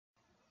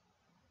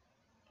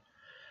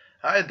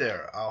Hi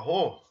there,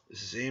 aho.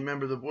 This is a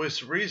member of the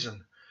Voice of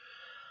Reason.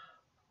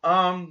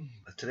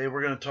 Today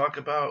we're going to talk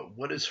about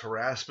what is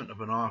harassment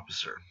of an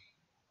officer.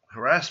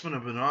 Harassment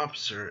of an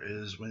officer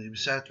is when you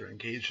sat there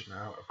engaged in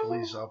a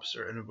police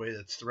officer in a way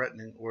that's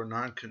threatening or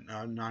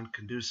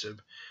non-conducive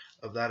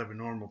of that of a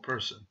normal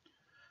person,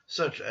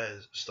 such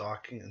as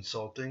stalking,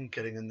 insulting,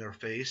 getting in their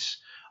face,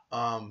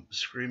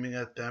 screaming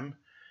at them,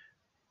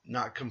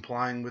 not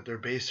complying with their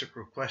basic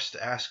request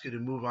to ask you to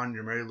move on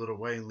your merry little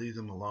way and leave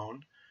them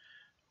alone.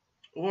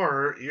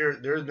 Or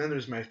then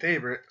there's my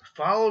favorite,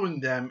 following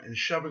them and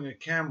shoving a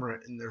camera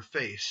in their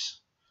face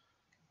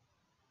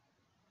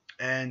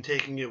and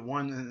taking it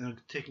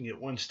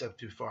one step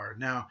too far.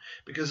 Now,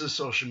 because of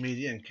social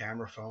media and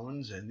camera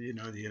phones and the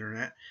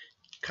internet,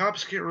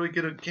 cops can't really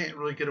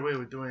get away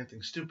with doing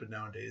anything stupid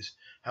nowadays.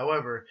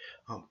 However,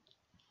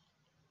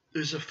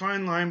 there's a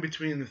fine line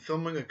between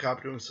filming a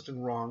cop doing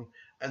something wrong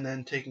and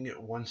then taking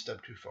it one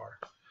step too far.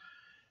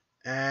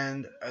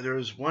 And there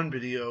was one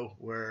video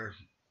where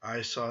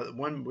I saw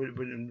one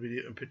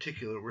video in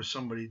particular where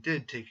somebody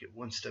did take it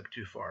one step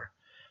too far.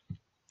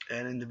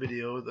 And in the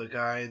video, the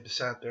guy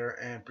sat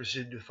there and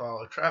proceeded to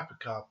follow a traffic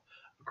cop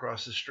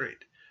across the street.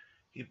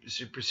 He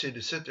proceeded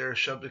to sit there,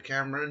 shove the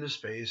camera in his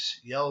face,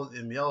 yell at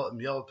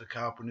the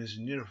cop when he's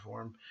in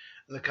uniform,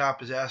 and the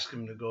cop is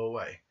asking him to go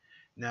away.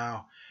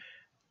 Now,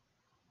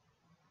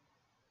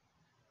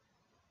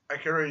 I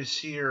can already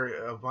see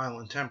a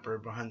violent temper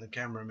behind the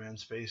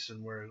cameraman's face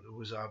and where it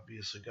was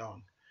obviously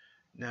going.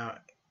 Now,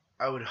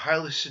 I would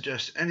highly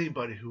suggest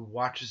anybody who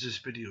watches this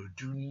video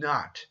do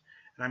not,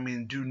 and I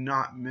mean do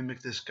not,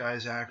 mimic this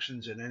guy's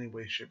actions in any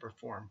way, shape, or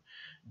form.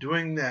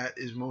 Doing that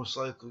is most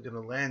likely going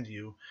to land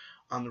you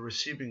on the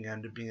receiving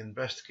end of being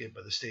investigated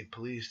by the state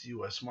police, the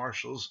U.S.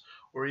 Marshals,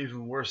 or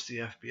even worse, the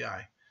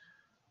FBI.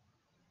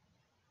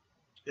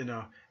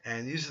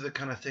 And these are the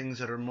kind of things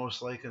that are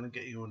most likely going to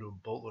get you into a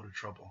boatload of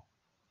trouble.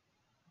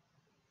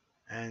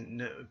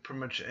 And pretty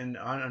much, and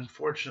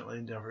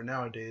unfortunately,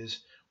 nowadays,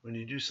 when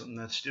you do something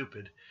that's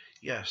stupid,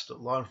 yes, the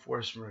law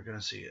enforcement are going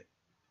to see it.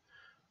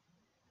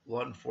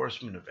 Law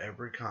enforcement of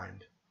every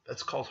kind.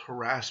 That's called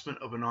harassment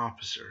of an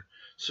officer.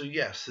 So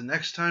yes, the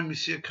next time you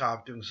see a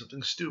cop doing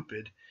something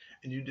stupid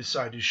and you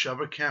decide to shove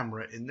a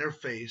camera in their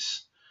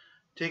face,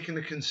 take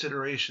into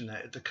consideration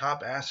that if the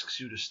cop asks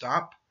you to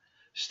stop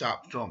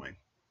filming.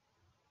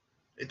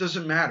 It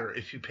doesn't matter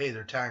if you pay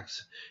your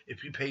taxes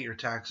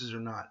or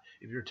not,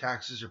 if your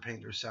taxes are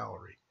paying their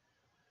salary.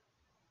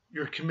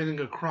 You're committing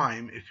a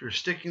crime if you're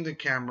sticking the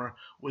camera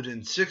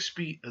within 6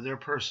 feet of their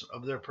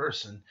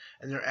person,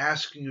 and they're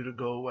asking you to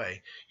go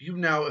away. You've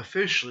now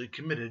officially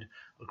committed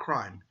a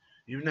crime.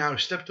 You've now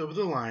stepped over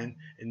the line,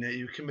 and that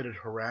you've committed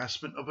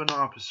harassment of an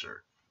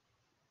officer.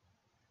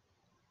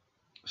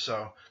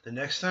 So, the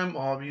next time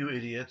all of you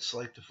idiots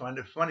like to find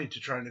it funny to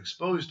try and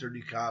expose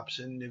dirty cops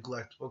and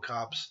neglectful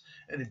cops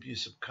and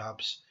abusive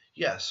cops,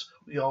 yes,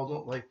 we all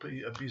don't like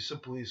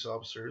abusive police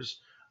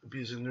officers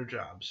abusing their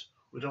jobs.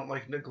 We don't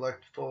like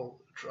neglectful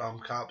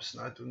cops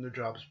not doing their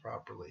jobs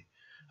properly.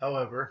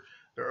 However,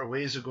 there are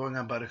ways of going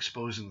about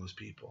exposing those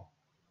people.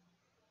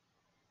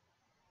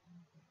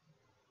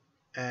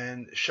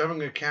 And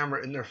shoving a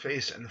camera in their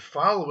face and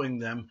following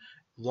them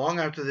long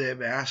after they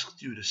have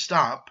asked you to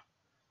stop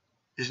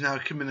is now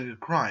committing a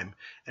crime.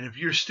 And if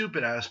your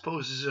stupid ass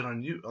posted it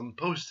on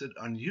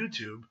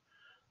YouTube,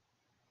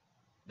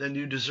 then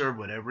you deserve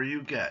whatever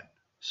you get.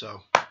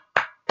 So,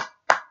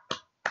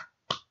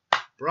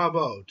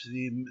 bravo to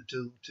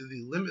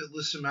the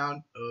limitless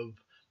amount of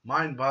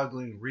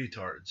mind-boggling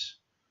retards.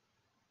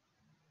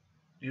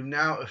 You've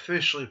now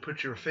officially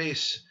put your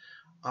face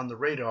on the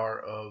radar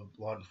of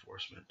law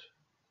enforcement.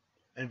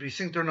 And if you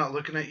think they're not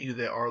looking at you,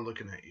 they are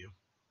looking at you.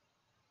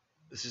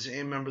 This is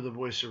a member of the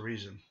Voice of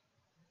Reason.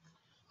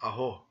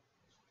 Aho.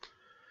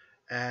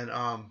 And,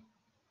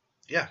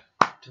 yeah,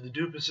 to the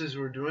doopuses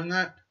who are doing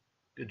that,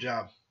 good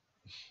job.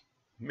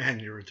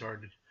 Man, you're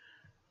retarded.